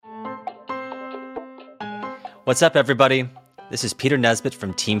What's up, everybody? This is Peter Nesbitt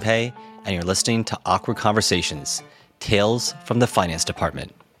from TeamPay, and you're listening to Awkward Conversations, Tales from the Finance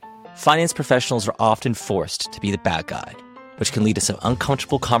Department. Finance professionals are often forced to be the bad guy, which can lead to some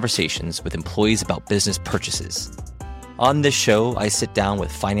uncomfortable conversations with employees about business purchases. On this show, I sit down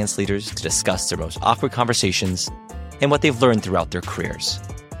with finance leaders to discuss their most awkward conversations and what they've learned throughout their careers.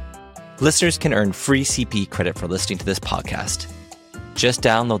 Listeners can earn free CPE credit for listening to this podcast. Just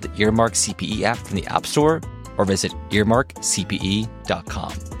download the Earmark CPE app from the App Store or visit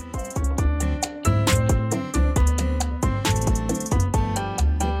earmarkcpe.com.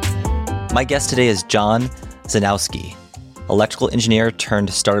 My guest today is John Zdanowski, electrical engineer turned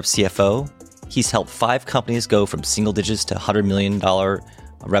startup CFO. He's helped 5 companies go from single digits to $100 million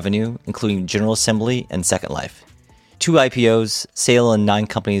revenue, including General Assembly and Second Life. 2 IPOs, sale in 9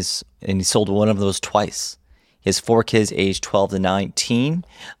 companies, and he sold one of those twice. He has 4 kids aged 12 to 19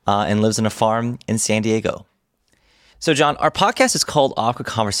 and lives on a farm in San Diego. So, John, our podcast is called Awkward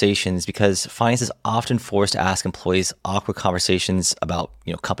Conversations because finance is often forced to ask employees awkward conversations about,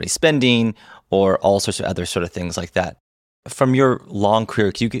 company spending or all sorts of other sort of things like that. From your long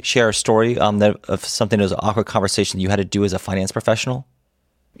career, can you share a story of something that was an awkward conversation you had to do as a finance professional?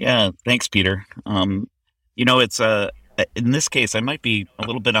 Yeah, thanks, Peter. It's in this case, I might be a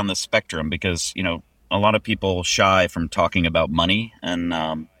little bit on the spectrum because, a lot of people shy from talking about money.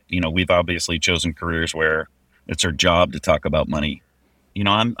 And, we've obviously chosen careers where it's our job to talk about money.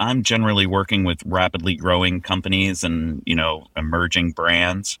 I'm generally working with rapidly growing companies and, emerging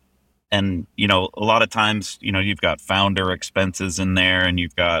brands. And, a lot of times, you've got founder expenses in there and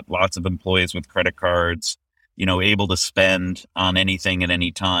you've got lots of employees with credit cards, able to spend on anything at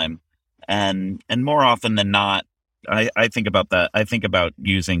any time. And more often than not, I think about that. I think about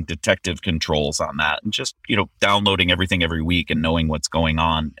using detective controls on that and just, downloading everything every week and knowing what's going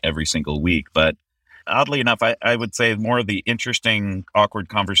on every single week. But oddly enough, I would say more of the interesting, awkward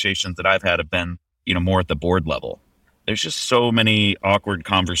conversations that I've had have been, more at the board level. There's just so many awkward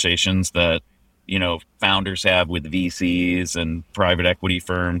conversations that, founders have with VCs and private equity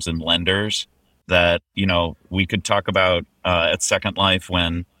firms and lenders that, we could talk about at Second Life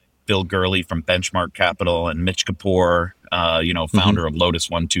when Bill Gurley from Benchmark Capital and Mitch Kapoor, founder of Lotus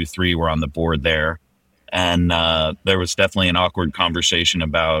 123 were on the board there. And there was definitely an awkward conversation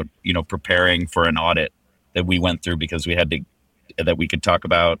about, preparing for an audit that we went through because that we could talk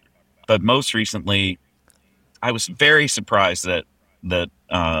about. But most recently, I was very surprised that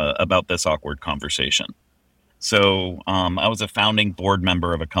about this awkward conversation. So I was a founding board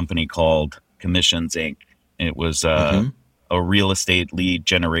member of a company called Commissions Inc. It was a real estate lead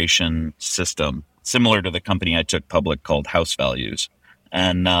generation system, similar to the company I took public called House Values.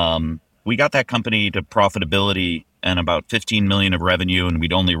 And we got that company to profitability and about 15 million of revenue, and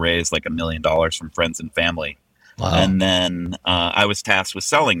we'd only raised like $1 million from friends and family. Wow. And then I was tasked with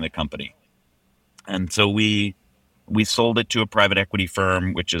selling the company. And so we sold it to a private equity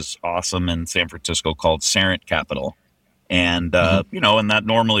firm, which is awesome in San Francisco called Sarant Capital. And, and that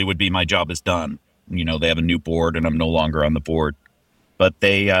normally would be my job is done. They have a new board and I'm no longer on the board. But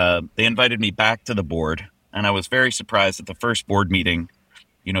they invited me back to the board. And I was very surprised at the first board meeting,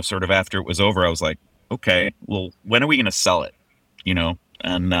 sort of after it was over, I was like, okay, well, when are we going to sell it?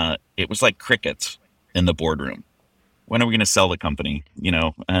 And it was like crickets in the boardroom. When are we going to sell the company?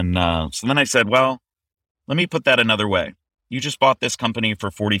 And so then I said, well, let me put that another way. You just bought this company for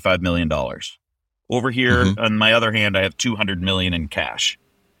 $45 million. Over here, on my other hand, I have $200 million in cash.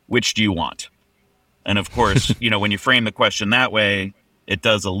 Which do you want? And of course, when you frame the question that way, it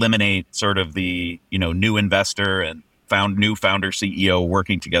does eliminate sort of the, new investor and new founder CEO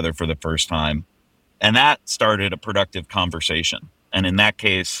working together for the first time. And that started a productive conversation. And in that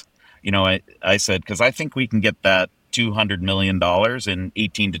case, I said, because I think we can get that $200 million in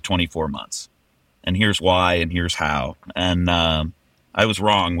 18 to 24 months. And here's why, and here's how. And I was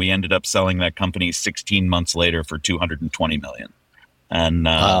wrong. We ended up selling that company 16 months later for $220 million. And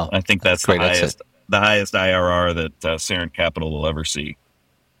wow. I think that's the highest IRR that Sarant Capital will ever see.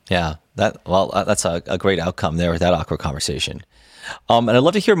 Yeah, that's a great outcome there with that awkward conversation. And I'd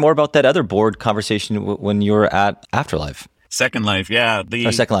love to hear more about that other board conversation when you were at Afterlife. Second Life, yeah.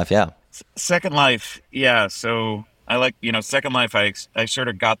 Second Life, yeah. Second Life, yeah. So I like, Second Life, I sort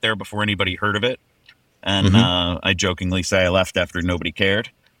of got there before anybody heard of it. And I jokingly say I left after nobody cared.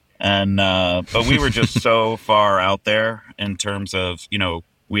 And but we were just so far out there in terms of,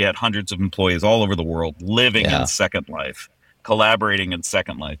 we had hundreds of employees all over the world living in Second Life, collaborating in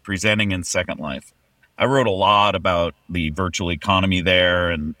Second Life, presenting in Second Life. I wrote a lot about the virtual economy there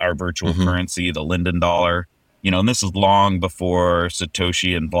and our virtual currency, the Linden dollar, and this is long before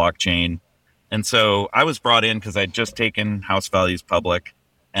Satoshi and blockchain. And so I was brought in because I'd just taken House Values public,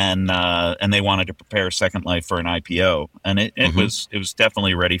 and they wanted to prepare Second Life for an IPO, and it Mm-hmm. was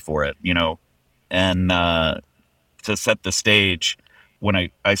definitely ready for it, and to set the stage. When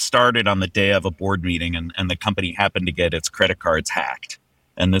I started on the day of a board meeting, and the company happened to get its credit cards hacked,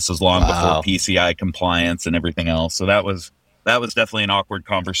 and this was long before Wow. PCI compliance and everything else. So that was definitely an awkward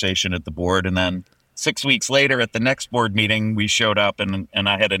conversation at the board. And then 6 weeks later, at the next board meeting, we showed up, and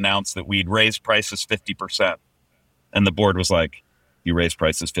I had announced that we'd raised prices 50%, and the board was like, "You raised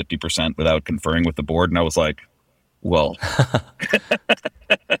prices 50% without conferring with the board?" And I was like, "Well,"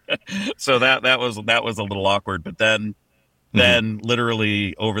 so that was a little awkward. But then Mm-hmm. then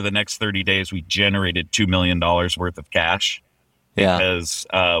literally over the next 30 days, we generated $2 million worth of cash Yeah. because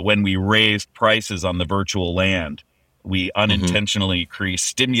when we raised prices on the virtual land, we Mm-hmm. unintentionally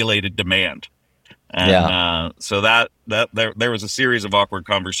stimulated demand. And Yeah. so that there was a series of awkward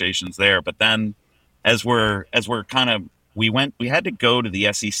conversations there. But then as we're kind of we had to go to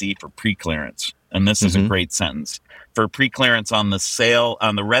the SEC for pre-clearance. And this is a Mm-hmm. great sentence. For pre-clearance on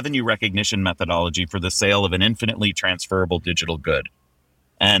the revenue recognition methodology for the sale of an infinitely transferable digital good.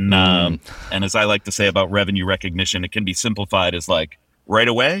 And Mm. and as I like to say about revenue recognition, it can be simplified as like right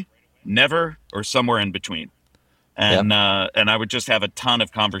away, never, or somewhere in between. Yep. And I would just have a ton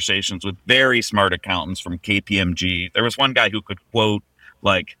of conversations with very smart accountants from KPMG. There was one guy who could quote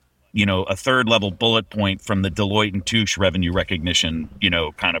like, a third level bullet point from the Deloitte and Touche revenue recognition,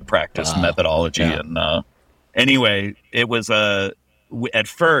 kind of practice Wow. methodology. Yeah. And anyway, it was at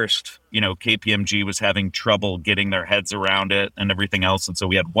first, KPMG was having trouble getting their heads around it and everything else. And so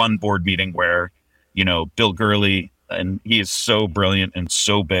we had one board meeting where, Bill Gurley, and he is so brilliant and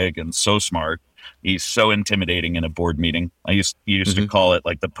so big and so smart. He's so intimidating in a board meeting. He used to Mm-hmm. call it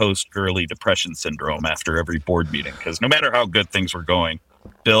like the post-Gurley depression syndrome after every board meeting, because no matter how good things were going,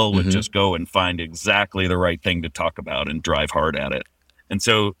 Bill would Mm-hmm. just go and find exactly the right thing to talk about and drive hard at it. And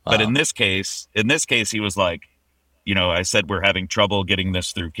so, but in Wow. this case, he was like, I said, we're having trouble getting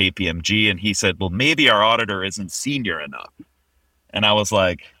this through KPMG. And he said, well, maybe our auditor isn't senior enough. And I was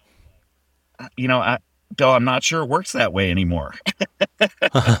like, Bill, I'm not sure it works that way anymore.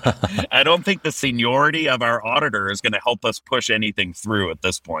 I don't think the seniority of our auditor is going to help us push anything through at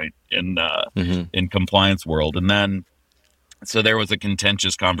this point Mm-hmm. in compliance world. And then, so there was a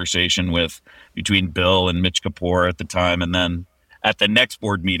contentious conversation between Bill and Mitch Kapoor at the time. And then at the next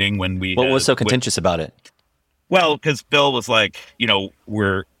board meeting, when What was so contentious about it? well, because Bill was like,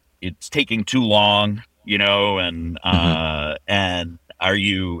 it's taking too long, Mm-hmm. and are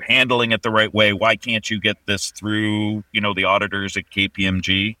you handling it the right way? Why can't you get this through, the auditors at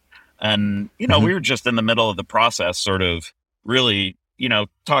KPMG? And, Mm-hmm. we were just in the middle of the process, sort of really,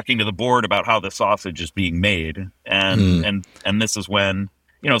 talking to the board about how the sausage is being made. And, Mm. and this is when,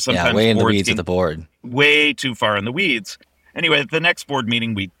 Yeah. sometimes Way in the boards weeds of can the board. way too far in the weeds. Anyway, at the next board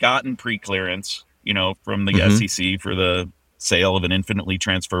meeting, we'd gotten pre-clearance, from the Mm-hmm. SEC for the sale of an infinitely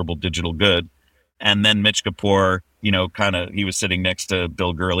transferable digital good. And then Mitch Kapoor, he was sitting next to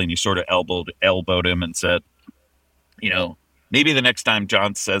Bill Gurley, and he sort of elbowed him and said, maybe the next time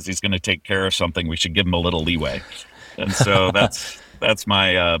John says he's going to take care of something, we should give him a little leeway. And so that's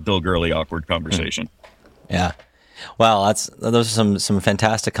my Bill Gurley awkward conversation. Yeah. Wow, those are some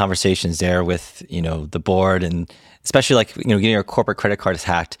fantastic conversations there with the board, and especially like getting your corporate credit cards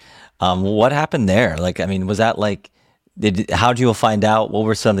hacked. What happened there? Like, I mean, was that like how did you find out? What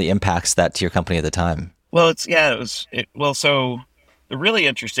were some of the impacts that to your company at the time? Well, so the really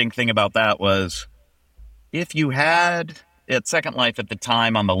interesting thing about that was, if you had at Second Life at the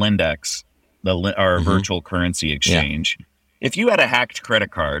time on the Lindex, our Mm-hmm. virtual currency Yeah. exchange, if you had a hacked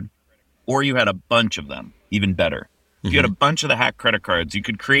credit card, or you had a bunch of them, even better. If you had Mm-hmm. a bunch of the hacked credit cards, you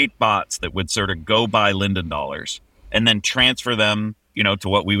could create bots that would sort of go buy Linden dollars and then transfer them, to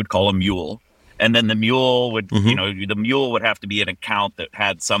what we would call a mule. And then the mule Mm-hmm. would have to be an account that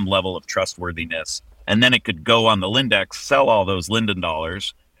had some level of trustworthiness. And then it could go on the Lindex, sell all those Linden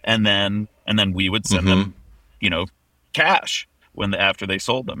dollars, and then we would send Mm-hmm. them, you know, cash after they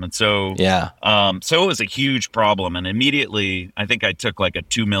sold them. And so Yeah. so it was a huge problem. And immediately, I think I took like a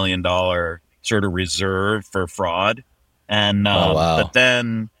 $2 million sort of reserve for fraud. And Oh but wow.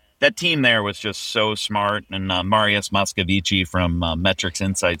 then that team there was just so smart. And Marius Moscovici from Metrics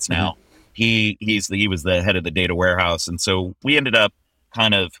Insights Mm-hmm. now, he was the head of the data warehouse. And so we ended up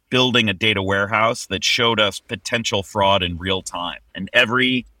kind of building a data warehouse that showed us potential fraud in real time, and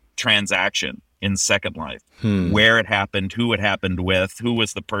every transaction in Second Life, Hmm. where it happened, who it happened with, who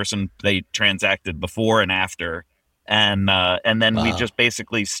was the person they transacted before and after. And then we Wow. just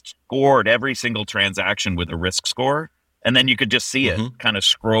basically scored every single transaction with a risk score. And then you could just see it Mm-hmm. kind of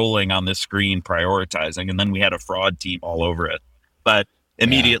scrolling on the screen, prioritizing. And then we had a fraud team all over it. But Yeah.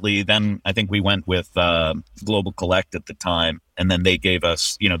 immediately then I think we went with Global Collect at the time. And then they gave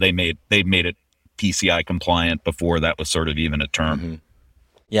us, they made it PCI compliant before that was sort of even a term. Mm-hmm.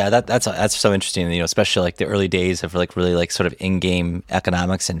 Yeah, that's so interesting. Especially like the early days of like really like sort of in-game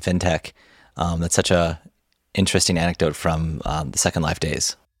economics and fintech. That's such a interesting anecdote from the Second Life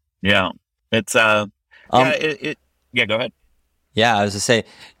days. Yeah. It's, Um, yeah, go ahead. yeah, I was to say,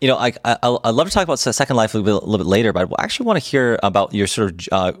 I'd love to talk about Second Life a little bit later, but I actually want to hear about your sort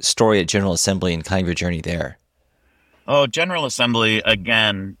of story at General Assembly and kind of your journey there. Oh, General Assembly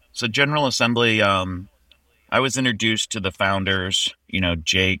again. So General Assembly, I was introduced to the founders,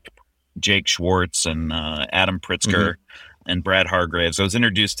 Jake Schwartz and Adam Pritzker Mm-hmm. and Brad Hargraves. I was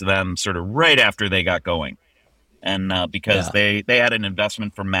introduced to them sort of right after they got going, and because Yeah. they had an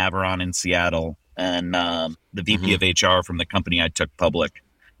investment from Maveron in Seattle, and the VP Mm-hmm. of HR from the company I took public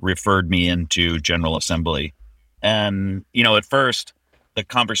referred me into General Assembly, and at first the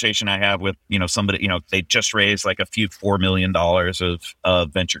conversation I have with somebody, they just raised like a few $4 million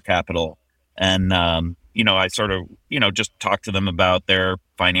of venture capital, and I sort of just talked to them about their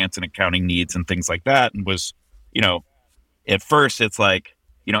finance and accounting needs and things like that, and was you know at first it's like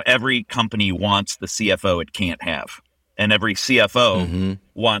every company wants the CFO it can't have, and every CFO Mm-hmm.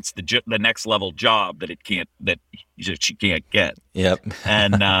 wants the next level job that she can't get. Yep.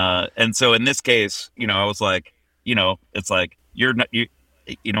 And so in this case, I was like, it's like you're not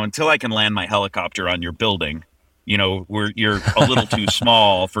until I can land my helicopter on your building, you're a little too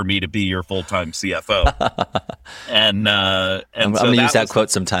small for me to be your full-time CFO. And I'm so going to use that that was quote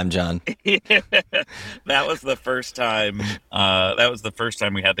sometime, John. that was the first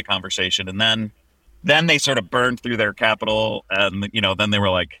time we had the conversation. And then they sort of burned through their capital, and then they were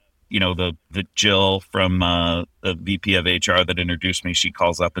like, the Jill from the VP of HR that introduced me, she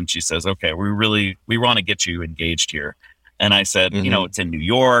calls up and she says, okay, we want to get you engaged here. And I said, Mm-hmm. it's in New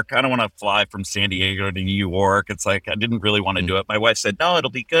York. I don't want to fly from San Diego to New York. It's like, I didn't really want to do it. My wife said, no,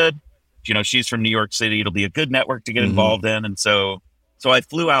 it'll be good. She's from New York City. It'll be a good network to get Mm-hmm. involved in. And so I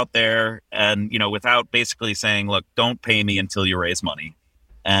flew out there, and, without basically saying, look, don't pay me until you raise money,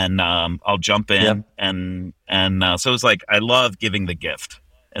 and I'll jump in. Yep. And so it's like, I love giving the gift,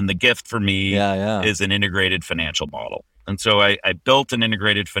 and the gift for me Yeah. Yeah. is an integrated financial model. And so I built an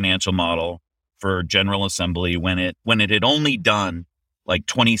integrated financial model for General Assembly when it had only done like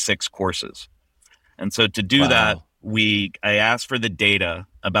 26 courses. And so to do that, Wow. I asked for the data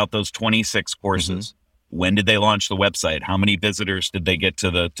about those 26 Mm-hmm. courses. When did they launch the website? How many visitors did they get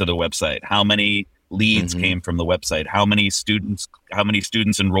to the website? How many leads Mm-hmm. came from the website? How many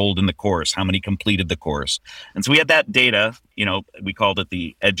students enrolled in the course? How many completed the course? And so we had that data, we called it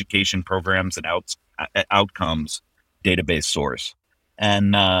the education programs and outcomes database source.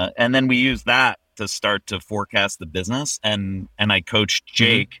 And then we used that to start to forecast the business. And I coached Mm-hmm.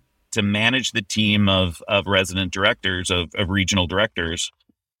 Jake to manage the team of resident directors, of regional directors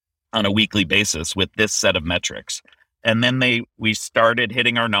on a weekly basis with this set of metrics. And then we started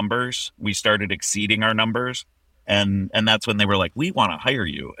hitting our numbers. We started exceeding our numbers. And that's when they were like, we want to hire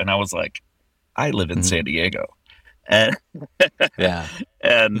you. And I was like, I live in Mm-hmm. San Diego. And Yeah.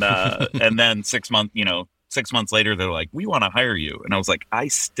 and then 6 months later, they're like, we want to hire you. And I was like, I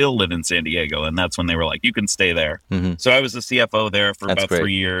still live in San Diego. And that's when they were like, you can stay there. Mm-hmm. So I was the CFO there for That's about great.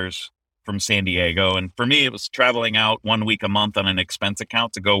 3 years from San Diego. And for me, it was traveling out 1 week a month on an expense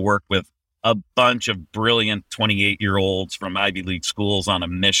account to go work with a bunch of brilliant 28-year-olds from Ivy League schools on a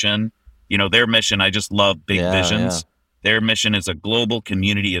mission. Their mission, I just love big Yeah. Yeah. visions. Their mission is a global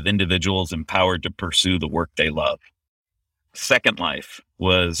community of individuals empowered to pursue the work they love. Second Life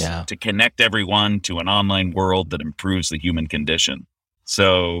was Yeah. to connect everyone to an online world that improves the human condition.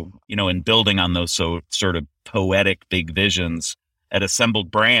 So, in building on those sort of poetic big visions at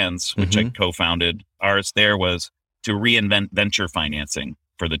Assembled Brands, which I Mm-hmm. co-founded, ours there was to reinvent venture financing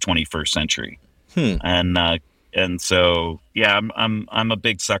for the 21st century. Hmm. And so, yeah, I'm a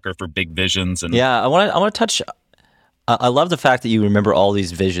big sucker for big visions. And Yeah. I want to touch. I love the fact that you remember all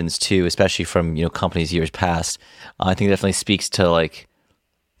these visions too, especially from companies years past. I think it definitely speaks to like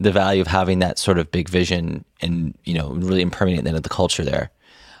the value of having that sort of big vision and really impermeating the culture there.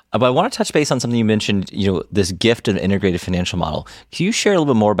 But I want to touch base on something you mentioned. This gift of integrated financial model. Can you share a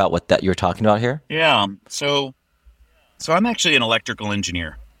little bit more about what that you're talking about here? yeah, so I'm actually an electrical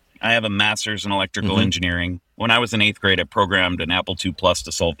engineer. I have a master's in electrical Mm-hmm. engineering. When I was in 8th grade, I programmed an Apple II Plus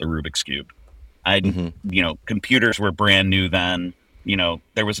to solve the Rubik's Cube. Computers were brand new then.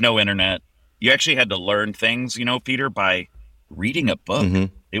 There was no internet. You actually had to learn things, Peter, by reading a book. Mm-hmm.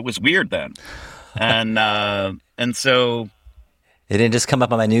 It was weird then. And And so, It didn't just come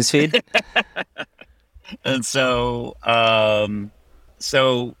up on my newsfeed. and so, um,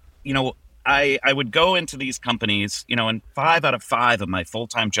 so, you know, I would go into these companies, you know, and 5 out of 5 of my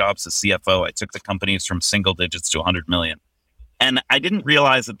full-time jobs as CFO, I took the companies from single digits to 100 million. And I didn't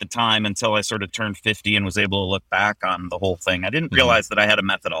realize at the time until I sort of turned 50 and was able to look back on the whole thing. I didn't realize that I had a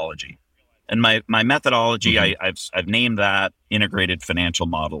methodology. And my methodology, I've named that integrated financial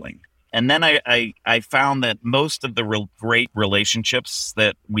modeling. And then I found that most of the great relationships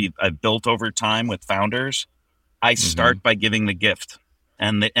that I've built over time with founders, I start by giving the gift.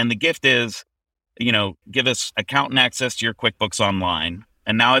 And the gift is, you know, give us account and access to your QuickBooks Online.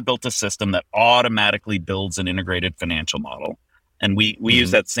 And now I built a system that automatically builds an integrated financial model. And we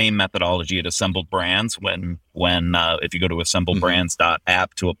use that same methodology at Assembled Brands when if you go to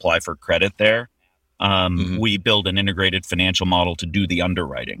assembledbrands.app to apply for credit there, we build an integrated financial model to do the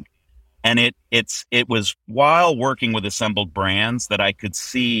underwriting. And it was while working with Assembled Brands that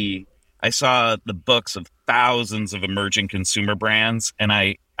I saw the books of thousands of emerging consumer brands. And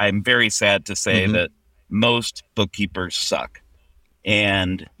I'm very sad to say that most bookkeepers suck.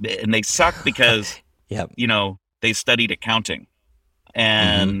 And they suck because, you know, they studied accounting.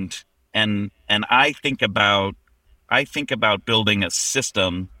 And I think about building a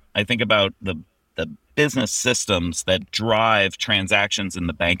system. I think about the business systems that drive transactions in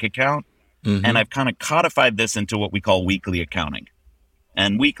the bank account. And I've kind of codified this into what we call weekly accounting.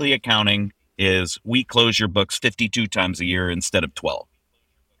 And weekly accounting is we close your books 52 times a year instead of 12.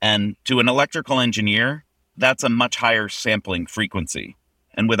 And to an electrical engineer, that's a much higher sampling frequency.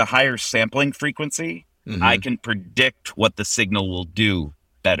 And with a higher sampling frequency, I can predict what the signal will do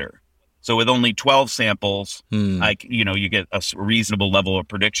better. So with only 12 samples, you get a reasonable level of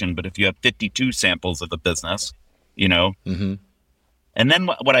prediction. But if you have 52 samples of a business, you know, and then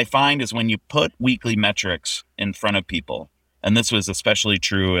what I find is when you put weekly metrics in front of people, and this was especially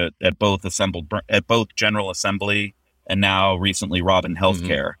true at both General Assembly and now recently Robin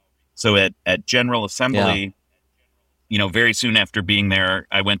Healthcare. So at General Assembly, you know, very soon after being there,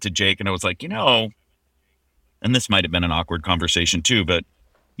 I went to Jake and I was like, you know, and this might have been an awkward conversation too, but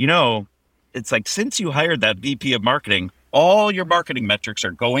you know, it's like, since you hired that VP of marketing, all your marketing metrics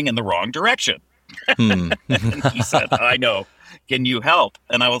are going in the wrong direction. And he said, I know, can you help?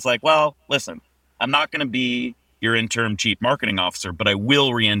 And I was like, well, listen, I'm not going to be your interim chief marketing officer, but I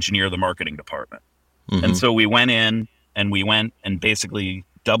will re-engineer the marketing department. And so we went in and basically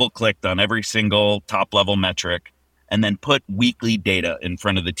double clicked on every single top level metric and then put weekly data in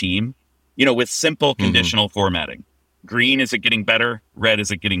front of the team, you know, with simple conditional formatting. Green, is it getting better? Red, is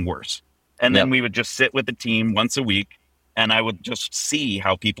it getting worse? And then we would just sit with the team once a week and I would just see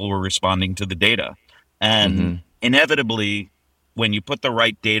how people were responding to the data. And inevitably, when you put the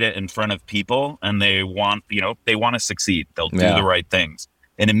right data in front of people and they want to succeed, they'll do the right things.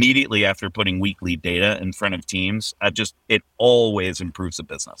 And immediately after putting weekly data in front of teams, it always improves the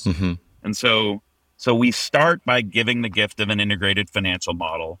business. And so we start by giving the gift of an integrated financial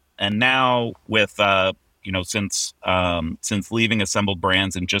model. And now with, since leaving Assembled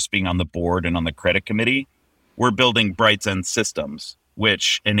Brands and just being on the board and on the credit committee, we're building Bright's systems,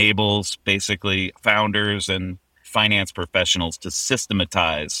 which enables basically founders and finance professionals to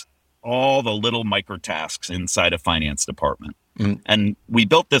systematize all the little micro tasks inside a finance department. And we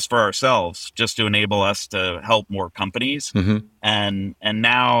built this for ourselves just to enable us to help more companies. And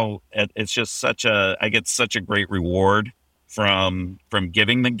now it's just I get such a great reward from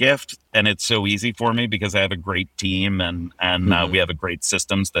giving the gift. And it's so easy for me because I have a great team and we have a great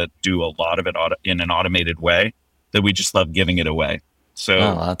systems that do a lot of it in an automated way that we just love giving it away.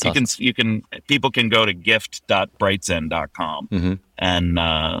 So people can go to gift.brightsen.com and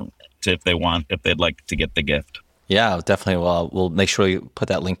if they'd like to get the gift. Yeah, definitely. Well, we'll make sure you put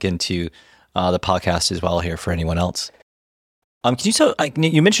that link into the podcast as well here for anyone else.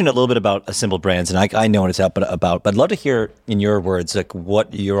 You mentioned a little bit about Assembled Brands, and I know what it's about, but I'd love to hear in your words like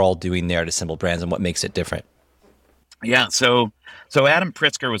what you're all doing there at Assembled Brands and what makes it different. Yeah, so Adam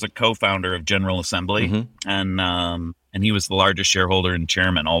Pritzker was a co-founder of General Assembly, and he was the largest shareholder and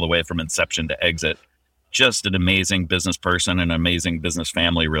chairman all the way from inception to exit. Just an amazing business person and an amazing business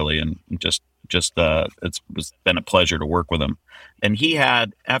family, really, and it's been a pleasure to work with him. And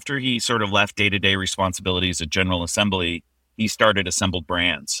after he sort of left day-to-day responsibilities at General Assembly, he started Assembled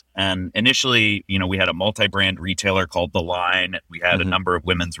Brands. And initially, you know, we had a multi-brand retailer called The Line. We had a number of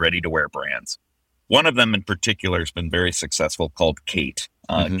women's ready-to-wear brands. One of them in particular has been very successful called Kate,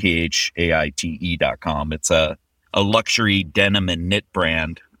 KHAITE.com. It's a luxury denim and knit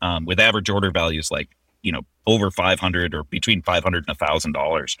brand with average order values like over 500 or between 500 and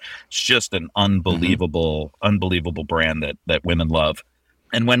 $1,000. It's just an unbelievable brand that women love.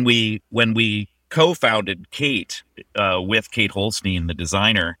 And when we co-founded Kate with Kate Holstein, the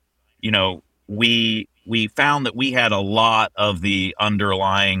designer, we found that we had a lot of the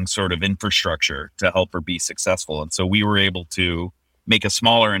underlying sort of infrastructure to help her be successful. And so we were able to make a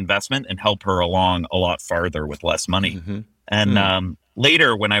smaller investment and help her along a lot farther with less money. And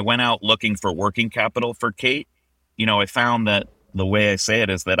later, when I went out looking for working capital for Kate, I found that the way I say it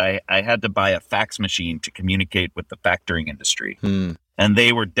is that I had to buy a fax machine to communicate with the factoring industry. And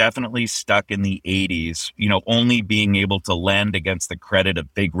they were definitely stuck in the 80s, only being able to lend against the credit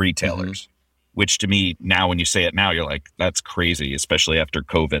of big retailers, which to me now, when you say it now, you're like, that's crazy, especially after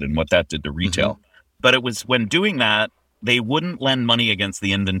COVID and what that did to retail. But it was when doing that, they wouldn't lend money against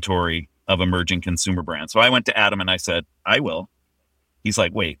the inventory of emerging consumer brands. So I went to Adam and I said, I will. He's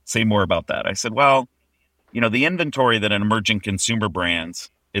like, wait, say more about that. I said, well, the inventory that an emerging consumer brands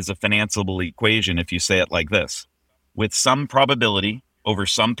is a financeable equation if you say it like this. With some probability, over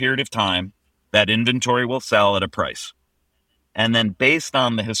some period of time, that inventory will sell at a price. And then based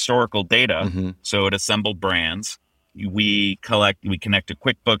on the historical data, so at Assembled Brands, we connect to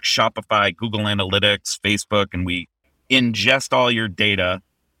QuickBooks, Shopify, Google Analytics, Facebook, and we ingest all your data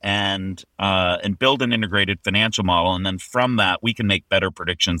and build an integrated financial model. And then from that, we can make better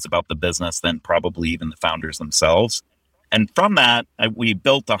predictions about the business than probably even the founders themselves. And from that, we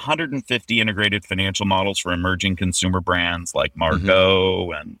built 150 integrated financial models for emerging consumer brands like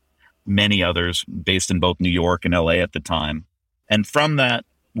Margot and many others based in both New York and LA at the time. And from that,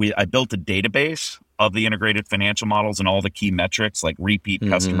 I built a database of the integrated financial models and all the key metrics like repeat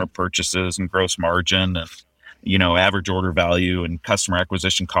customer purchases and gross margin and average order value and customer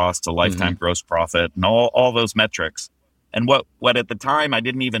acquisition costs to lifetime gross profit and all those metrics. And what at the time I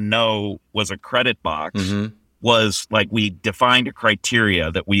didn't even know was a credit box was like we defined a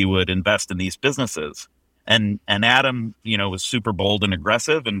criteria that we would invest in these businesses. And Adam, was super bold and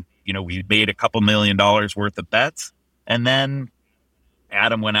aggressive. And, we made a couple $1 million worth of bets. And then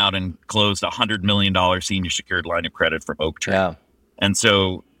Adam went out and closed $100 million senior secured line of credit from Oaktree. Yeah. And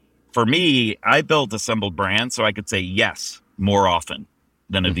so for me, I built Assembled Brands so I could say yes more often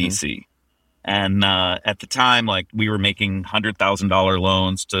than a VC. And at the time, like we were making $100,000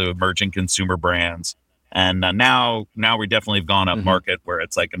 loans to emerging consumer brands. And now we definitely have gone up market where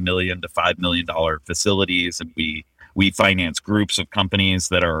it's like $1 million to $5 million facilities. And we finance groups of companies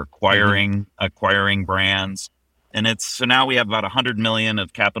that are acquiring brands. And so now we have about 100 million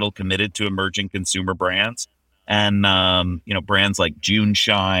of capital committed to emerging consumer brands. And, brands like June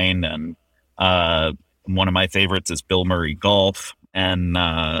Shine and one of my favorites is Bill Murray Golf and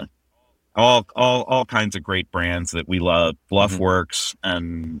all kinds of great brands that we love, Bluffworks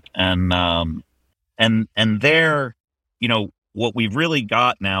and they're, what we've really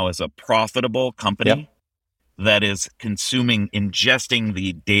got now is a profitable company that is ingesting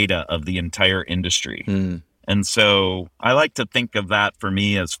the data of the entire industry. And so I like to think of that for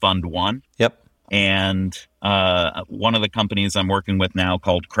me as Fund One. And one of the companies I'm working with now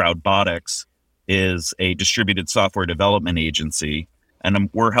called Crowdbotics is a distributed software development agency. And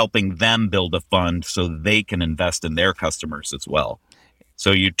we're helping them build a fund so they can invest in their customers as well.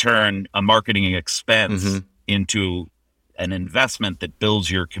 So you turn a marketing expense into an investment that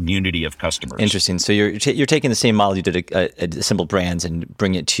builds your community of customers. Interesting. So you're taking the same model you did at Assembled Brands and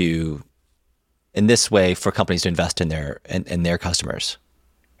bring it to, in this way, for companies to invest in their customers.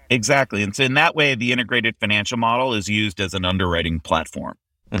 Exactly. And so in that way, the integrated financial model is used as an underwriting platform.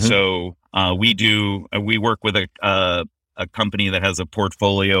 So we work with a company that has a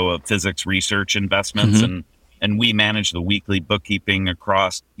portfolio of physics research investments and we manage the weekly bookkeeping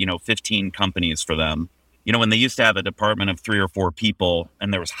across, 15 companies for them. When they used to have a department of 3 or 4 people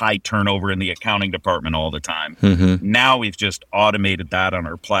and there was high turnover in the accounting department all the time. Now we've just automated that on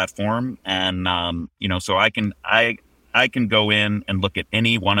our platform. And, so I can go in and look at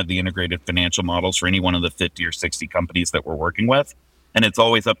any one of the integrated financial models for any one of the 50 or 60 companies that we're working with. And it's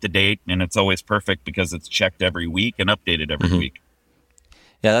always up to date and it's always perfect because it's checked every week and updated every week.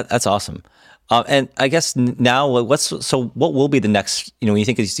 Yeah, that's awesome. And I guess now what will be the next, when you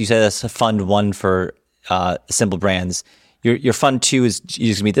think, you said that's a Fund One for Assembled Brands, your Fund Two is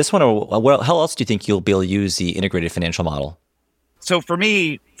going to be this one, or how else do you think you'll be able to use the integrated financial model? So for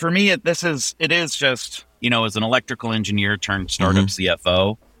me, it is just, as an electrical engineer turned startup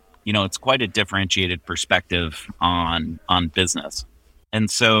CFO, it's quite a differentiated perspective on business. And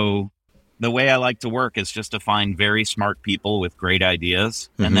so the way I like to work is just to find very smart people with great ideas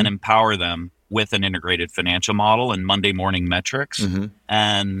and then empower them with an integrated financial model and Monday morning metrics.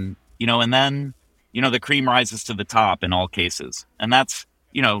 And, and then the cream rises to the top in all cases. And that's,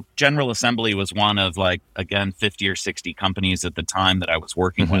 General Assembly was one of like, again, 50 or 60 companies at the time that I was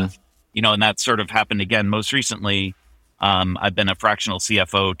working with, and that sort of happened again. Most recently, I've been a fractional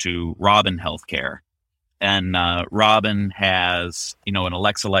CFO to Robin Healthcare. And Robin has, an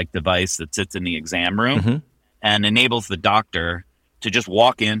Alexa-like device that sits in the exam room and enables the doctor to just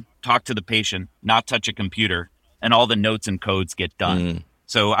walk in, talk to the patient, not touch a computer, and all the notes and codes get done.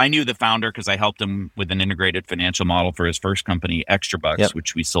 So I knew the founder because I helped him with an integrated financial model for his first company, Extra Bucks,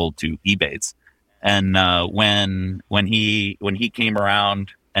 which we sold to Ebates. And when he came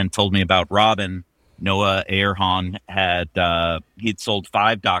around and told me about Robin, Noah Ayerhahn he'd sold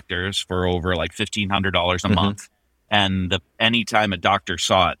 5 doctors for over like $1,500 a month. And anytime a doctor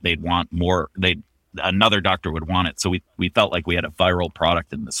saw it, they'd want more. Another doctor would want it. So we felt like we had a viral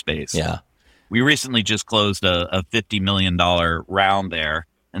product in the space. Yeah. We recently just closed a $50 million round there.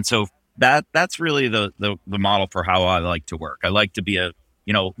 And so that's really the model for how I like to work. I like to be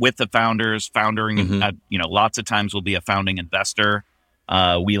with the founders, lots of times we'll be a founding investor.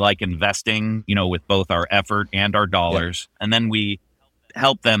 We like investing, with both our effort and our dollars. And then we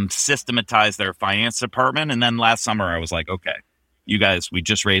help them systematize their finance department. And then last summer I was like, okay, you guys, we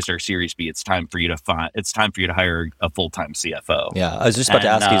just raised our Series B. It's time for you to hire a full-time CFO. Yeah, I was just about to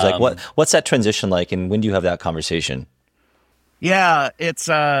ask you, like, what's that transition like, and when do you have that conversation? Yeah, it's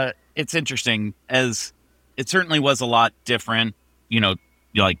interesting, as it certainly was a lot different,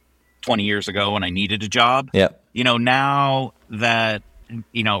 like 20 years ago when I needed a job. Yeah. Now that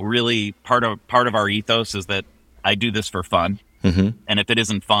really part of our ethos is that I do this for fun, and if it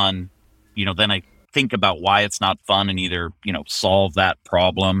isn't fun, then I think about why it's not fun and either, solve that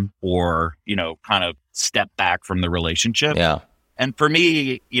problem or, kind of step back from the relationship. Yeah. And for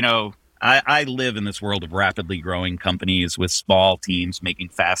me, I live in this world of rapidly growing companies with small teams making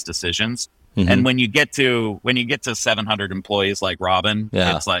fast decisions. And when you get to 700 employees like Robin,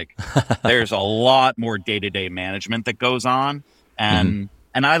 it's like there's a lot more day-to-day management that goes on. And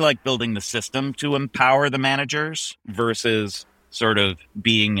I like building the system to empower the managers versus sort of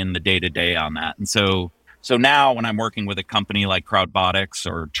being in the day-to-day on that. And so now when I'm working with a company like Crowdbotics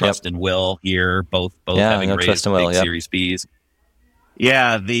or Trust and Will here, both having raised big Series Bs.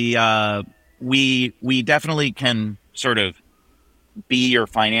 Yeah, we definitely can sort of be your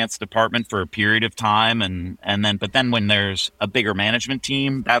finance department for a period of time, but then when there's a bigger management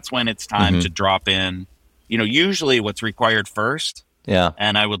team, that's when it's time to drop in, usually what's required first. Yeah.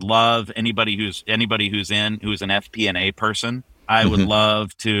 And I would love anybody who's an FP&A person. I would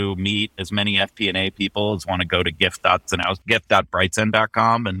love to meet as many FP&A people as want to go to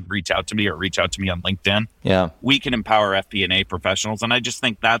gift.brightsend.com and reach out to me on LinkedIn. Yeah. We can empower FP&A professionals. And I just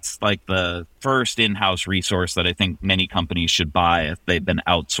think that's like the first in-house resource that I think many companies should buy if they've been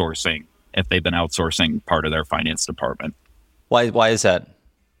outsourcing part of their finance department. Why is that?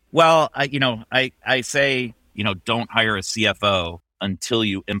 Well, I say, don't hire a CFO until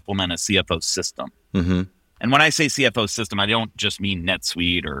you implement a CFO system. And when I say CFO system, I don't just mean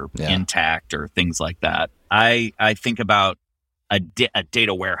NetSuite or Intact or things like that. I think about a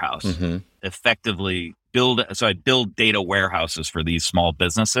data warehouse. Effectively I build data warehouses for these small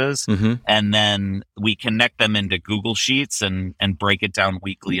businesses, and then we connect them into Google Sheets and break it down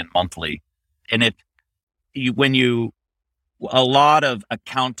weekly and monthly. And a lot of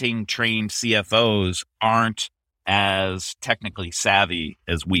accounting trained CFOs aren't as technically savvy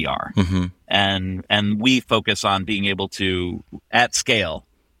as we are. And we focus on being able to, at scale,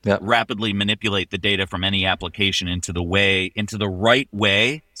 rapidly manipulate the data from any application into the right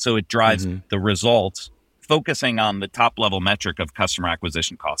way so it drives the results, focusing on the top level metric of customer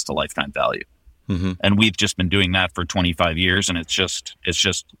acquisition cost to lifetime value. And we've just been doing that for 25 years. And it's just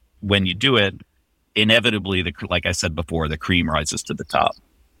when you do it, inevitably, like I said before, the cream rises to the top.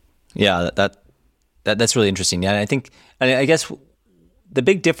 Yeah, that's really interesting. Yeah, I guess the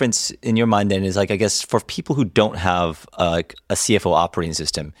big difference in your mind then is, like, I guess for people who don't have a CFO operating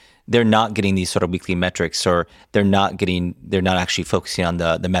system, they're not getting these sort of weekly metrics, or they're not actually focusing on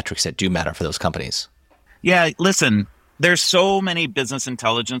the metrics that do matter for those companies. Yeah, listen, there's so many business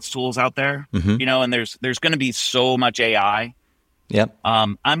intelligence tools out there, and there's going to be so much AI. Yep.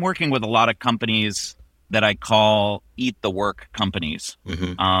 I'm working with a lot of companies that I call eat the work companies.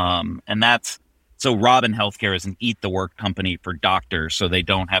 So Robin Healthcare is an eat the work company for doctors, so they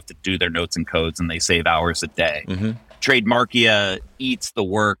don't have to do their notes and codes and they save hours a day. Trademarkia eats the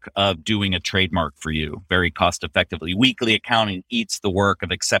work of doing a trademark for you very cost effectively. Weekly Accounting eats the work of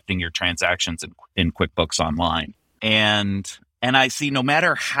accepting your transactions in QuickBooks Online. And I see no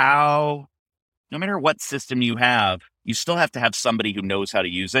matter what system you have, you still have to have somebody who knows how to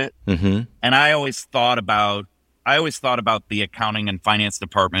use it. Mm-hmm. And I always thought about the accounting and finance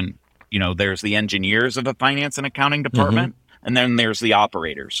department. There's the engineers of a finance and accounting department, and then there's the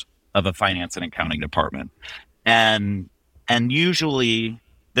operators of a finance and accounting department. And usually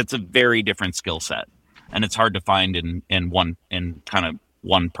that's a very different skill set, and it's hard to find in kind of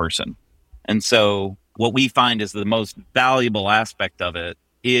one person. And so what we find is the most valuable aspect of it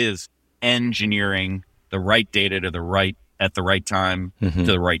is engineering the right data at the right time to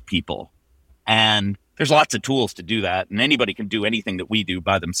the right people. And there's lots of tools to do that, and anybody can do anything that we do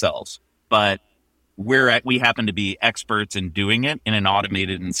by themselves. But we happen to be experts in doing it in an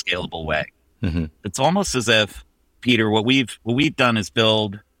automated and scalable way. Mm-hmm. It's almost as if, Peter, what we've done is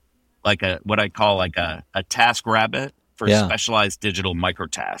build what I call a task rabbit for specialized digital micro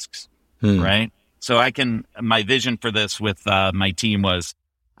tasks, right? So my vision for this with my team was,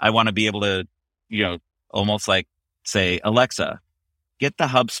 I want to be able to, almost like say, Alexa, get the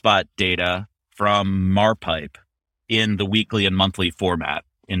HubSpot data from Marpipe in the weekly and monthly format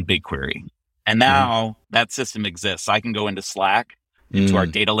in BigQuery. And now that system exists. I can go into Slack, into our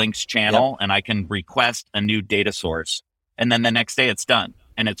data links channel, and I can request a new data source. And then the next day it's done,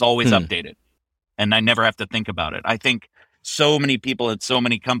 and it's always updated. And I never have to think about it. I think so many people at so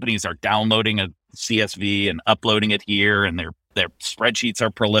many companies are downloading a CSV and uploading it here, and their spreadsheets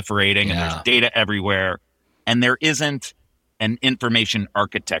are proliferating, and there's data everywhere. And there isn't an information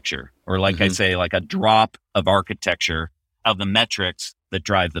architecture, or I say, like a drop of architecture of the metrics that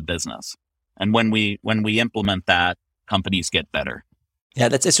drive the business. And when we implement that, companies get better. Yeah,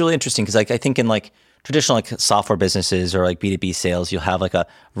 it's really interesting because I think in traditional software businesses or B2B sales, you'll have a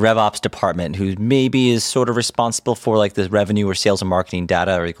RevOps department who maybe is sort of responsible for the revenue or sales and marketing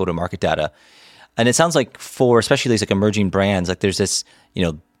data or go-to-market data. And it sounds like for especially these emerging brands, there's this,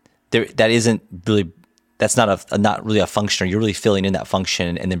 that's not really a function, or you're really filling in that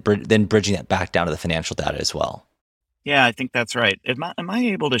function and then bridging that back down to the financial data as well. Yeah, I think that's right. Am I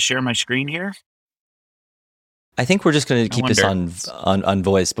able to share my screen here? I think we're just going to keep this on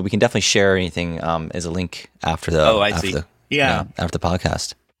voice, but we can definitely share anything as a link after the after the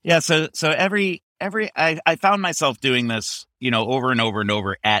podcast. Yeah. So I found myself doing this, over and over and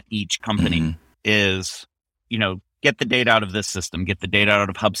over at each company is, get the data out of this system, get the data out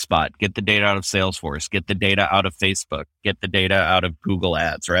of HubSpot, get the data out of Salesforce, get the data out of Facebook, get the data out of Google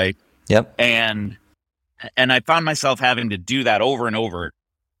Ads, right? Yep. And I found myself having to do that over and over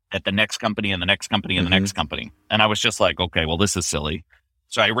at the next company and the next company and the next company. And I was just like, okay, well, this is silly.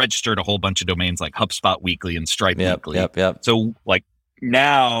 So I registered a whole bunch of domains like HubSpot Weekly and Stripe Weekly. Yep. So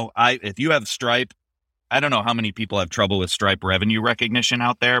now if you have Stripe, I don't know how many people have trouble with Stripe revenue recognition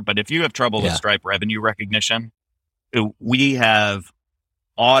out there, but if you have trouble with Stripe revenue recognition, we have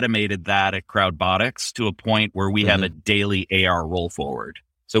automated that at Crowdbotics to a point where we have a daily AR roll forward.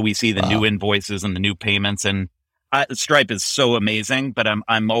 So we see the new invoices and the new payments, and Stripe is so amazing, but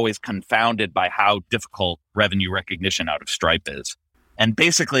I'm always confounded by how difficult revenue recognition out of Stripe is. And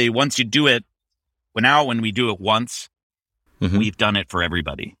basically, once you do it, when we do it once, we've done it for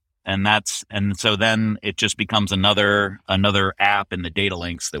everybody. And so then it just becomes another app in the data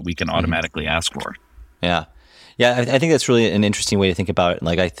links that we can automatically ask for. Yeah. I think that's really an interesting way to think about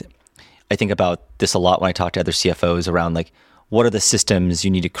it. I think about this a lot when I talk to other CFOs around what are the systems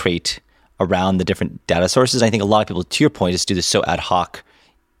you need to create around the different data sources. I think a lot of people, to your point, just do this so ad hoc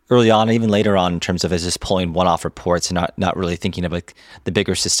early on, and even later on, in terms of as just pulling one-off reports and not really thinking of the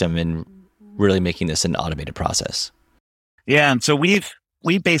bigger system and really making this an automated process. Yeah, and so we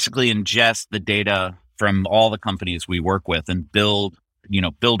basically ingest the data from all the companies we work with and build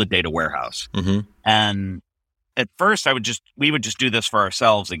a data warehouse. And at first, we would just do this for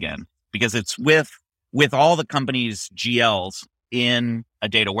ourselves again, because it's with all the companies' GLs in a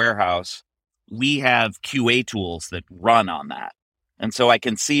data warehouse, we have QA tools that run on that. And so I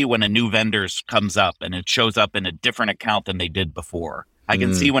can see when a new vendor comes up and it shows up in a different account than they did before. I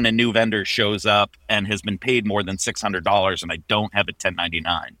can see when a new vendor shows up and has been paid more than $600 and I don't have a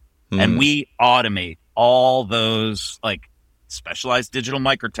 1099. And we automate all those specialized digital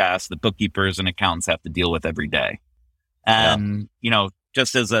microtasks that bookkeepers and accountants have to deal with every day. And,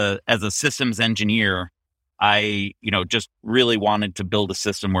 just as a systems engineer, I, just really wanted to build a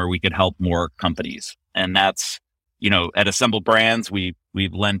system where we could help more companies. And that's, at Assemble Brands, we've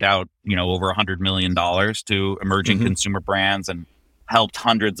lent out, over $100 million to emerging consumer brands and helped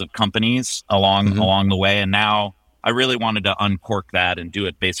hundreds of companies along the way. And now I really wanted to uncork that and do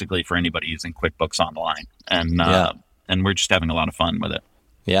it basically for anybody using QuickBooks Online. And we're just having a lot of fun with it.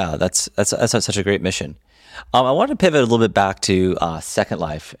 Yeah, that's such a great mission. I wanted to pivot a little bit back to Second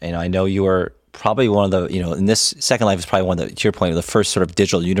Life. I know you were probably one of the, in this Second Life is probably one of the, to your point, the first sort of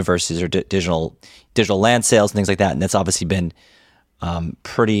digital universes or digital land sales and things like that. And that's obviously been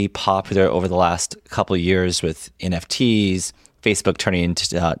pretty popular over the last couple of years with NFTs, Facebook turning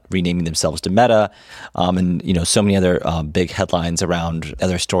into renaming themselves to Meta, and so many other big headlines around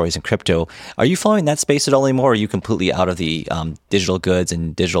other stories in crypto. Are you following that space at all anymore, or are you completely out of the digital goods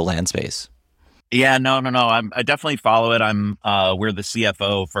and digital land space? Yeah, no. I definitely follow it. We're the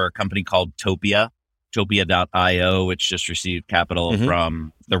CFO for a company called Topia.io, which just received capital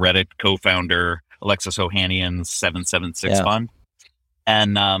from the Reddit co-founder Alexis Ohanian's 776 fund.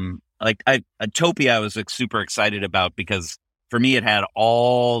 And Topia, I was super excited about because for me, it had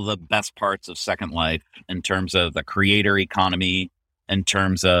all the best parts of Second Life in terms of the creator economy, in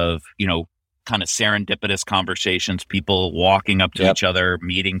terms of, kind of serendipitous conversations, people walking up to each other,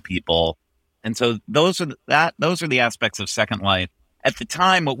 meeting people. And so those are the aspects of Second Life. At the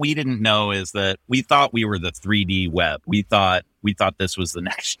time, what we didn't know is that we thought we were the 3D web. We thought this was the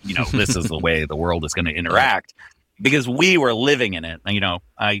next, this is the way the world is going to interact because we were living in it.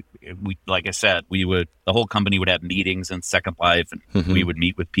 Like I said, the whole company would have meetings in Second Life and we would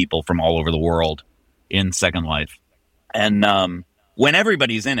meet with people from all over the world in Second Life. And when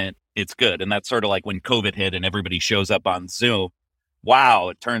everybody's in it, it's good. And that's sort of like when COVID hit and everybody shows up on Zoom. Wow,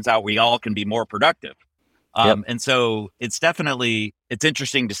 it turns out we all can be more productive. And so it's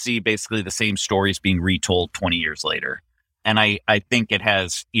interesting to see basically the same stories being retold 20 years later. And I think it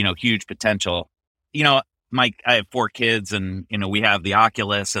has, huge potential. I have 4 kids and, we have the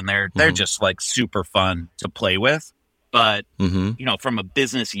Oculus and they're just like super fun to play with. But, from a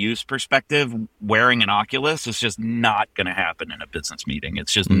business use perspective, wearing an Oculus is just not going to happen in a business meeting.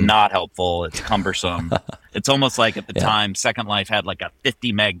 It's just not helpful. It's cumbersome. It's almost like at the time, Second Life had like a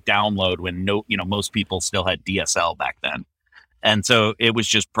 50 meg download when most people still had DSL back then. And so it was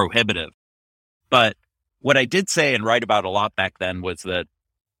just prohibitive. But what I did say and write about a lot back then was that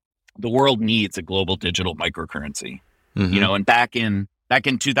the world needs a global digital microcurrency. And back in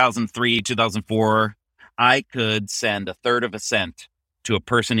 2003, 2004, I could send a third of a cent to a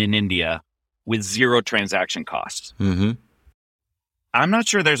person in India with 0 transaction costs. I'm not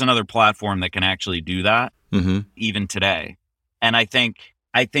sure there's another platform that can actually do that even today. And I think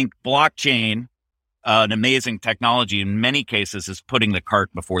blockchain, an amazing technology in many cases, is putting the cart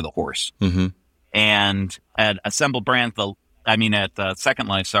before the horse. And at Assemble Brands, at Second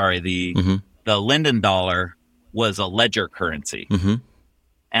Life, the Linden dollar was a ledger currency.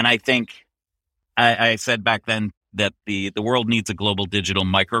 And I think I said back then that the world needs a global digital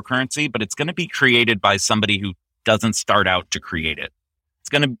microcurrency, but it's going to be created by somebody who doesn't start out to create it.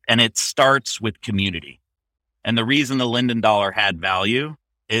 And it starts with community. And the reason the Linden dollar had value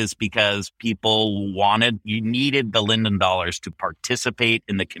is because you needed the Linden dollars to participate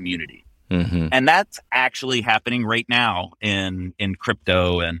in the community. And that's actually happening right now in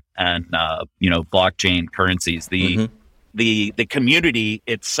crypto and blockchain currencies. The community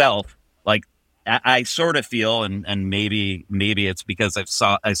itself, like I sort of feel, and maybe it's because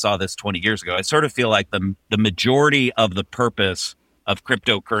I saw this 20 years ago. I sort of feel like the majority of the purpose of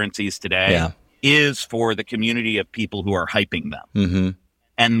cryptocurrencies today is for the community of people who are hyping them.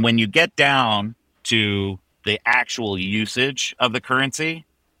 And when you get down to the actual usage of the currency,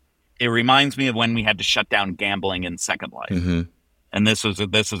 it reminds me of when we had to shut down gambling in Second Life. And this is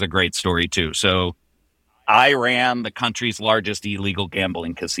a great story too. So I ran the country's largest illegal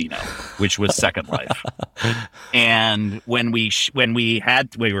gambling casino, which was Second Life. And when we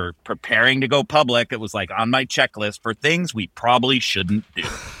were preparing to go public, it was like on my checklist for things we probably shouldn't do.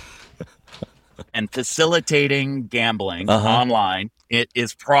 And facilitating gambling online, it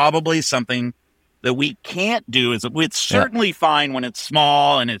is probably something that we can't do. It's certainly fine when it's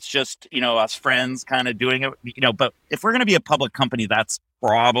small and it's just, us friends kind of doing it, but if we're going to be a public company, that's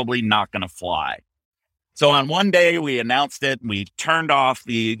probably not going to fly. So on one day we announced it and we turned off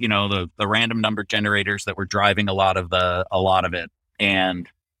the random number generators that were driving a lot of it. And,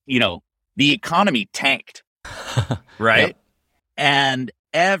 the economy tanked, right? And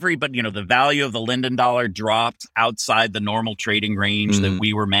everybody, the value of the Linden dollar dropped outside the normal trading range that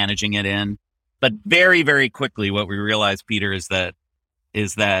we were managing it in. But very, very quickly, what we realized, Peter, is that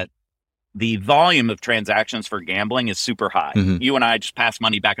the volume of transactions for gambling is super high. You and I just pass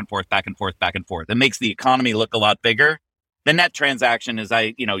money back and forth, back and forth, back and forth. It makes the economy look a lot bigger. The net transaction is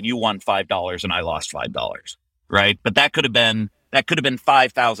you won $5 and I lost $5, right? But that could have been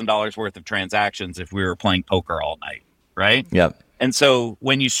 $5,000 worth of transactions if we were playing poker all night, right? Yep. And so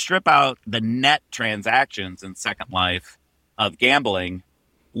when you strip out the net transactions in Second Life of gambling,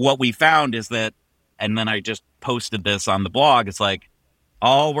 what we found is that, and then I just posted this on the blog, it's like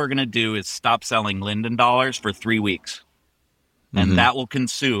all we're going to do is stop selling Linden dollars for 3 weeks. And that will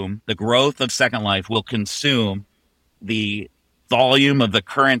consume, the growth of Second Life will consume the volume of the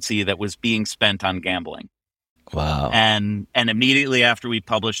currency that was being spent on gambling. Wow. And immediately after we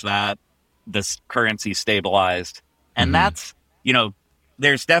published that, this currency stabilized. And that's,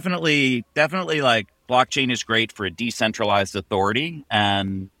 there's definitely like blockchain is great for a decentralized authority.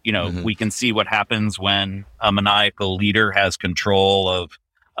 And, we can see what happens when a maniacal leader has control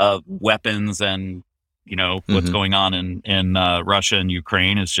of weapons, and, what's going on in Russia and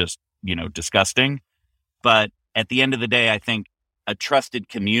Ukraine is just, disgusting. But at the end of the day, I think a trusted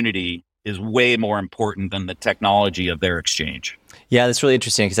community is way more important than the technology of their exchange. Yeah, that's really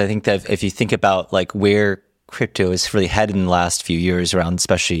interesting, because I think that if you think about like where crypto is really headed in the last few years around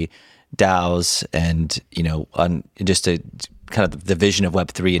especially DAOs and, on just a kind of the vision of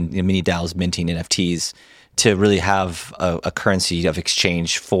Web3 and mini DAOs minting NFTs to really have a currency of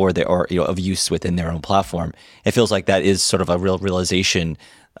exchange for of use within their own platform. It feels like that is sort of a real realization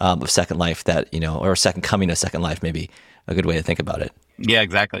of Second Life that, or a second coming of Second Life, maybe a good way to think about it. Yeah,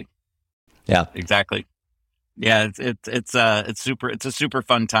 exactly. Yeah, exactly. Yeah, it's a super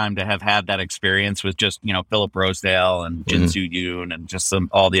fun time to have had that experience with just Philip Rosedale and Jinsu Yoon and just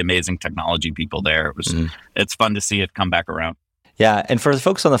all the amazing technology people there. It's fun to see it come back around. Yeah, and for the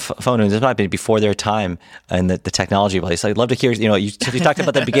folks on the phone who this might be before their time in the technology place, I'd love to hear. You talked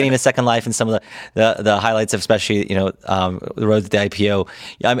about the beginning of Second Life and some of the highlights of, especially the road to the IPO.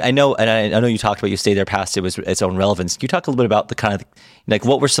 I know, and I know you talked about you stayed there past its own relevance. Can you talk a little bit about the kind of like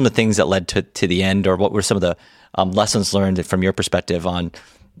what were some of the things that led to the end, or what were some of the lessons learned from your perspective on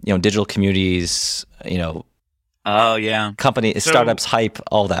digital communities, oh yeah, startups, hype,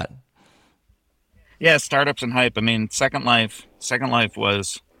 all that. Yeah, startups and hype. I mean, Second Life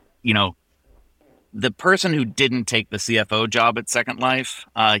was, the person who didn't take the CFO job at Second Life,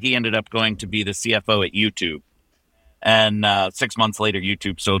 he ended up going to be the CFO at YouTube. And 6 months later,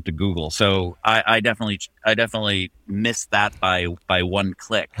 YouTube sold to Google. So I definitely missed that by one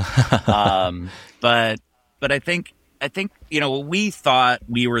click. But I think we thought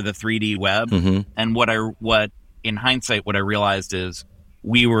we were the 3D web, and what in hindsight what I realized is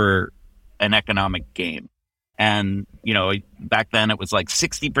we were an economic game. And, back then it was like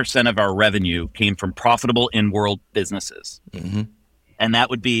 60% of our revenue came from profitable in-world businesses. And that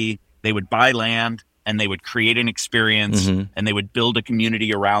would be, they would buy land and they would create an experience and they would build a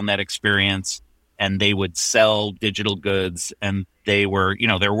community around that experience, and they would sell digital goods. And they were,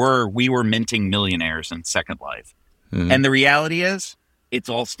 we were minting millionaires in Second Life. And the reality is it's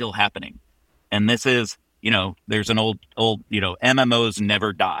all still happening. And this is, there's an old, MMOs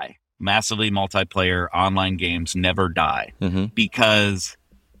never die. Massively multiplayer online games never die because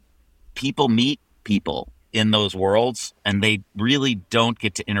people meet people in those worlds and they really don't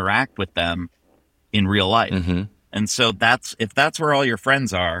get to interact with them in real life. And so if that's where all your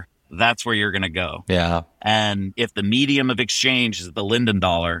friends are, that's where you're going to go. Yeah. And if the medium of exchange is the Linden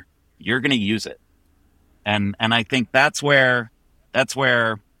dollar, you're going to use it. And I think that's where,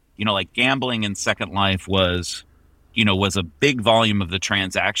 like gambling in Second Life was a big volume of the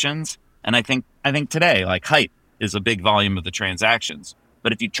transactions. And I think today, like hype is a big volume of the transactions.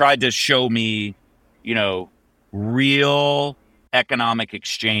 But if you tried to show me, real economic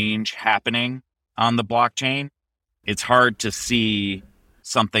exchange happening on the blockchain, it's hard to see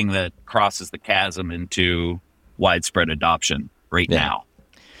something that crosses the chasm into widespread adoption now.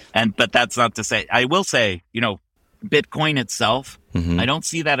 But that's not to say, I will say, Bitcoin itself, I don't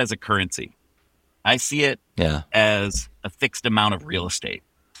see that as a currency. I see it as a fixed amount of real estate.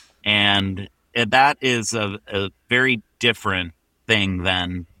 And that is a very different thing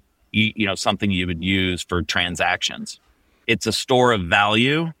than, something you would use for transactions. It's a store of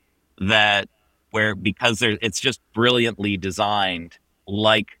value because it's just brilliantly designed,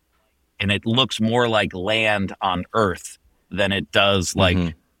 and it looks more like land on Earth than it does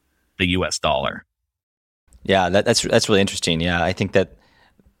like the US dollar. Yeah, that's really interesting. Yeah, I think that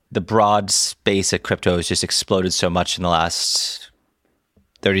the broad space of crypto has just exploded so much in the last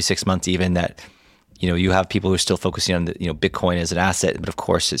 36 months, even that, you have people who are still focusing on the, Bitcoin as an asset, but of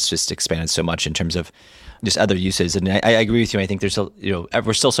course it's just expanded so much in terms of just other uses. And I agree with you. I think there's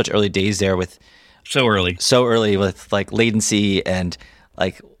we're still such early days there with so early with like latency and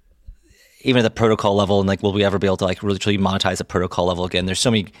like even at the protocol level, and like, will we ever be able to like really truly monetize a protocol level again? There's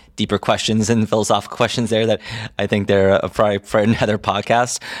so many deeper questions and philosophical questions there that I think they're probably for another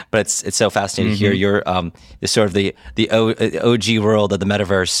podcast. But it's so fascinating to hear your sort of the OG world of the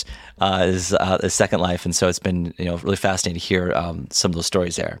metaverse is Second Life, and so it's been really fascinating to hear some of those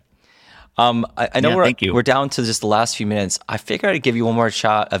stories there. I know thank you. we're down to just the last few minutes. I figured I'd give you one more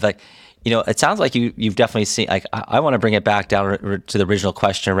shot of it sounds like you've definitely seen, I want to bring it back down to the original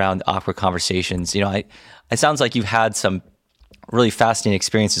question around awkward conversations. It sounds like you've had some really fascinating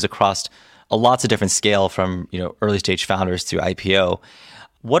experiences across lots of different scale from, early stage founders through IPO.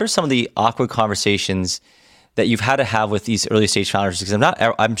 What are some of the awkward conversations that you've had to have with these early stage founders? Because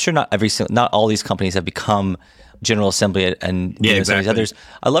I'm sure not all these companies have become General Assembly and exactly. some of these others.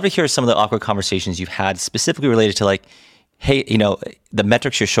 I'd love to hear some of the awkward conversations you've had specifically related to hey, the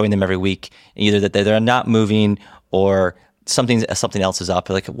metrics you're showing them every week, either that they're not moving or something else is up.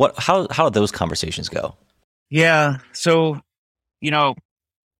 How do those conversations go? Yeah. So,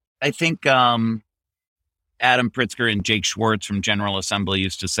 I think Adam Pritzker and Jake Schwartz from General Assembly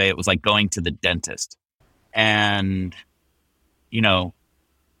used to say it was like going to the dentist. And,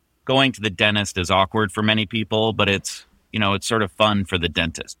 going to the dentist is awkward for many people, but it's sort of fun for the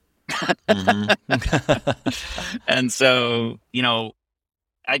dentist. Mm-hmm. And so,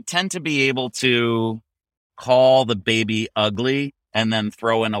 I tend to be able to call the baby ugly and then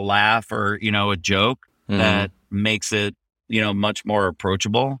throw in a laugh or, a joke that makes it, much more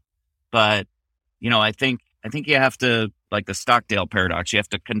approachable. But, I think you have to, like the Stockdale paradox, you have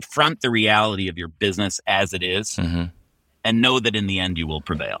to confront the reality of your business as it is and know that in the end you will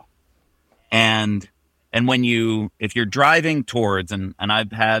prevail. And if you're driving towards, and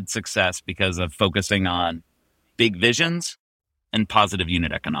I've had success because of focusing on big visions and positive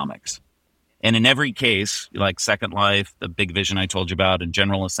unit economics. And in every case, like Second Life, the big vision I told you about, and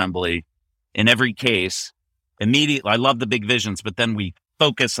General Assembly, in every case, immediately, I love the big visions, but then we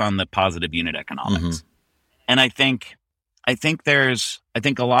focus on the positive unit economics. And I think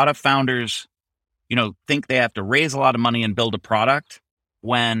a lot of founders, think they have to raise a lot of money and build a product,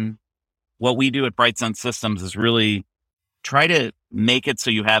 when what we do at BrightSense Systems is really try to make it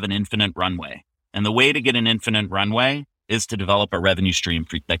so you have an infinite runway. And the way to get an infinite runway is to develop a revenue stream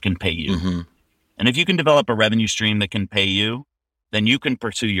that can pay you. And if you can develop a revenue stream that can pay you, then you can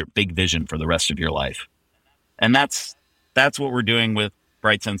pursue your big vision for the rest of your life. And that's what we're doing with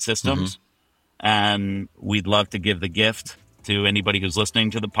BrightSense Systems. And we'd love to give the gift to anybody who's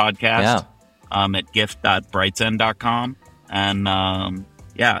listening to the podcast at gift.brightsend.com. And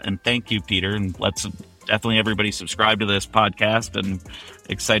and thank you, Peter. And let's definitely everybody subscribe to this podcast, and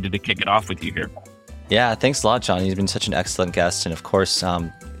excited to kick it off with you here. Yeah, thanks a lot, John. You've been such an excellent guest. And of course,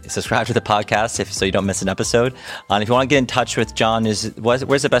 subscribe to the podcast so you don't miss an episode. If you want to get in touch with John, where's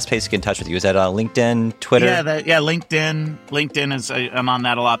the best place to get in touch with you? Is that on LinkedIn, Twitter? LinkedIn. LinkedIn is, I'm on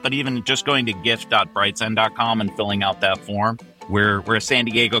that a lot, but even just going to gift.brightsend.com and filling out that form. We're a San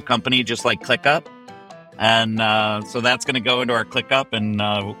Diego company, just like ClickUp. And so that's going to go into our ClickUp, and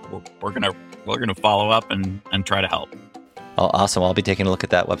we're going to follow up and try to help. Oh, awesome. I'll be taking a look at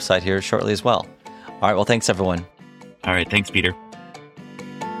that website here shortly as well. All right. Well, thanks, everyone. All right. Thanks, Peter.